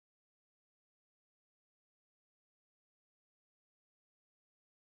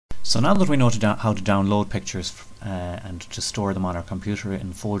So now that we know how to download pictures and to store them on our computer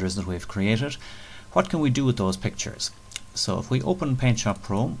in folders that we've created, what can we do with those pictures? So if we open PaintShop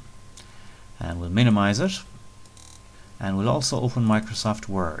Pro, and we'll minimize it, and we'll also open Microsoft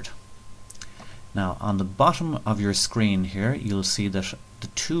Word. Now on the bottom of your screen here you'll see that the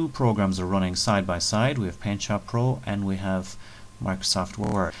two programs are running side by side. We have PaintShop Pro and we have Microsoft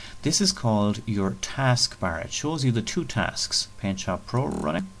Word. This is called your taskbar. It shows you the two tasks, PaintShop Pro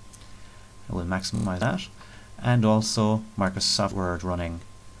running, and we'll maximize that, and also Microsoft Word running,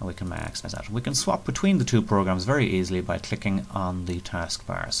 and we can maximize that. We can swap between the two programs very easily by clicking on the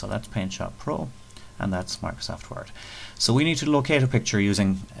taskbar. So that's PaintShop Pro and that's Microsoft Word. So we need to locate a picture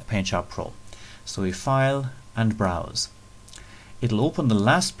using PaintShop Pro. So we File and Browse. It'll open the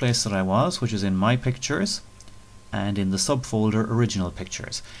last place that I was, which is in My Pictures, and in the subfolder Original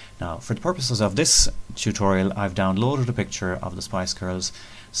Pictures. Now for the purposes of this tutorial I've downloaded a picture of the Spice Girls,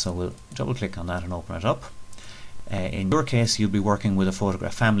 so we'll double click on that and open it up. In your case you'll be working with a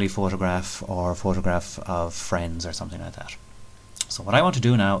photograph, family photograph or a photograph of friends or something like that. So what I want to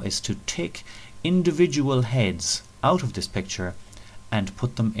do now is to take individual heads out of this picture and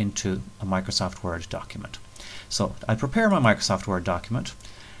put them into a Microsoft Word document. So I prepare my Microsoft Word document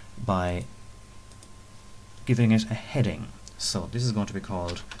by giving it a heading. So this is going to be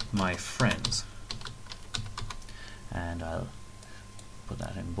called My Friends, and I'll put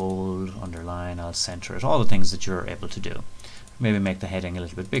that in bold, underline, I'll center it, all the things that you're able to do. Maybe make the heading a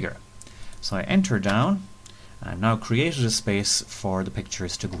little bit bigger. So I enter down. I've now created a space for the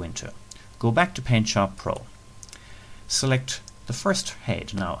pictures to go into. Go back to PaintShop Pro. Select the first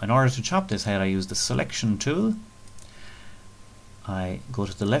head. Now in order to chop this head I use the selection tool. I go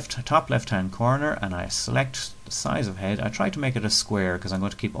to the top left hand corner and I select the size of head. I try to make it a square because I'm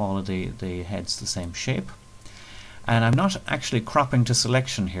going to keep all of the heads the same shape. And I'm not actually cropping to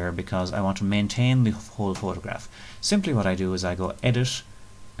selection here because I want to maintain the whole photograph. Simply what I do is I go Edit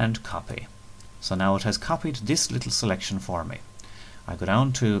and Copy. So now it has copied this little selection for me. I go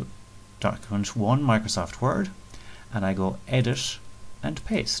down to Document 1 Microsoft Word and I go Edit and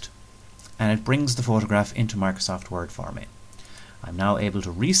Paste, and it brings the photograph into Microsoft Word for me. I'm now able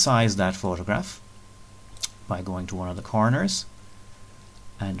to resize that photograph by going to one of the corners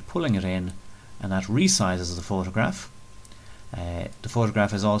and pulling it in, and that resizes the photograph. The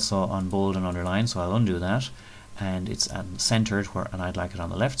photograph is also on bold and underlined, so I'll undo that, and it's centered and I'd like it on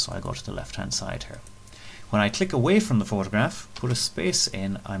the left, so I go to the left hand side here. When I click away from the photograph, put a space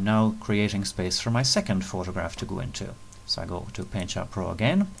in, I'm now creating space for my second photograph to go into. So I go to PaintShop Pro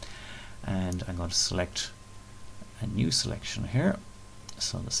again, and I'm going to select a new selection here,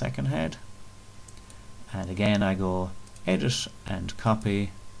 so the second head, and again I go Edit and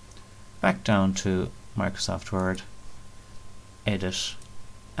Copy, back down to Microsoft Word, Edit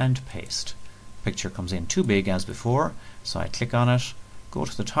and Paste. Picture comes in too big as before, so I click on it, go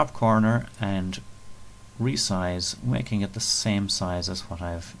to the top corner and resize, making it the same size as what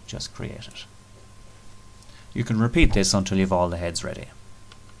I've just created. You can repeat this until you've all the heads ready.